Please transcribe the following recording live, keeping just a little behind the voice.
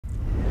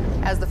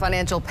As the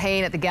financial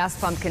pain at the gas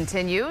pump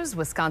continues,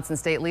 Wisconsin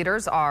state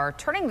leaders are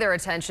turning their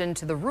attention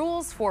to the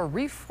rules for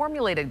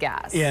reformulated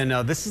gas. Yeah,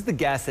 no, this is the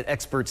gas that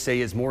experts say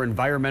is more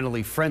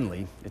environmentally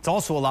friendly. It's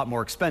also a lot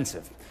more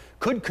expensive.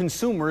 Could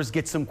consumers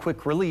get some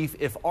quick relief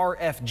if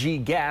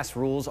RFG gas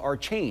rules are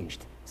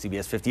changed?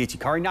 CBS 58's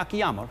Yukari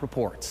Nakayama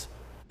reports.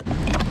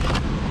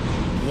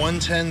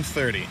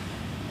 110.30,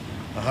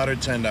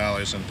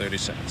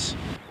 $110.30.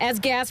 As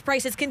gas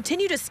prices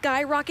continue to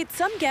skyrocket,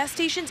 some gas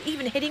stations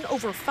even hitting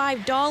over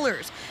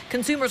 $5.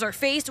 Consumers are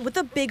faced with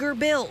a bigger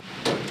bill,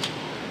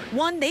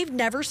 one they've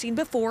never seen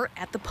before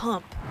at the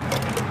pump.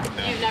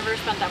 You've never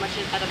spent that much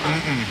at a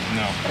pump?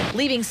 No.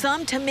 Leaving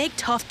some to make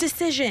tough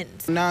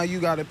decisions. Now you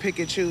got to pick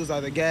and choose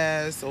either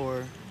gas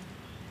or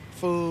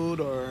food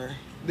or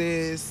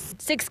this.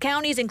 6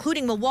 counties,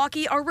 including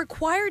Milwaukee, are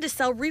required to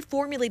sell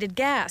reformulated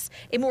gas,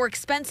 a more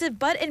expensive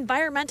but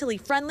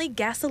environmentally friendly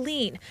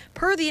gasoline,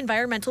 per the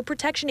Environmental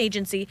Protection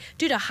Agency,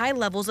 due to high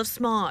levels of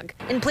smog.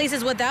 In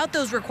places without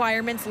those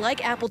requirements,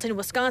 like Appleton,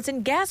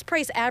 Wisconsin, gas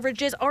price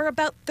averages are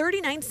about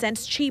 39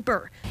 cents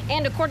cheaper.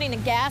 And according to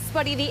Gas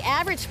Buddy, the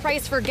average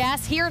price for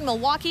gas here in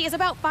Milwaukee is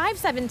about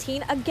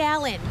 $5.17 a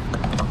gallon.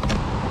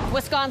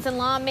 Wisconsin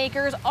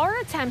lawmakers are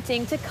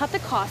attempting to cut the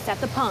cost at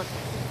the pump.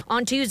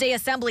 On Tuesday,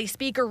 Assembly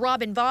Speaker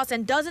Robin Vos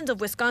and dozens of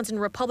Wisconsin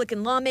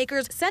Republican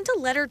lawmakers sent a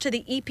letter to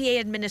the EPA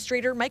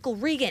Administrator Michael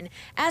Regan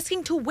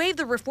asking to waive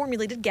the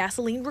reformulated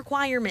gasoline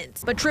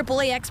requirements. But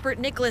AAA expert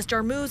Nicholas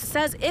Jarmuth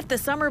says if the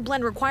summer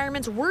blend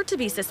requirements were to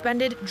be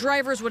suspended,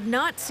 drivers would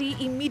not see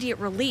immediate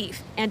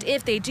relief. And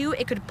if they do,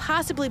 it could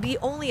possibly be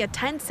only a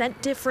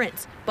 10-cent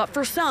difference. But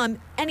for some,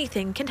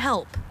 anything can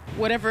help.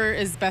 Whatever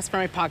is best for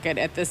my pocket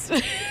at this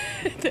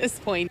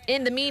point.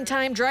 In the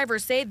meantime,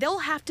 drivers say they'll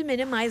have to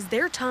minimize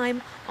their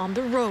time on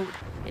the road.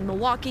 In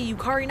Milwaukee,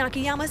 Yukari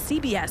Nakayama,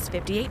 CBS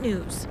 58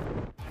 News.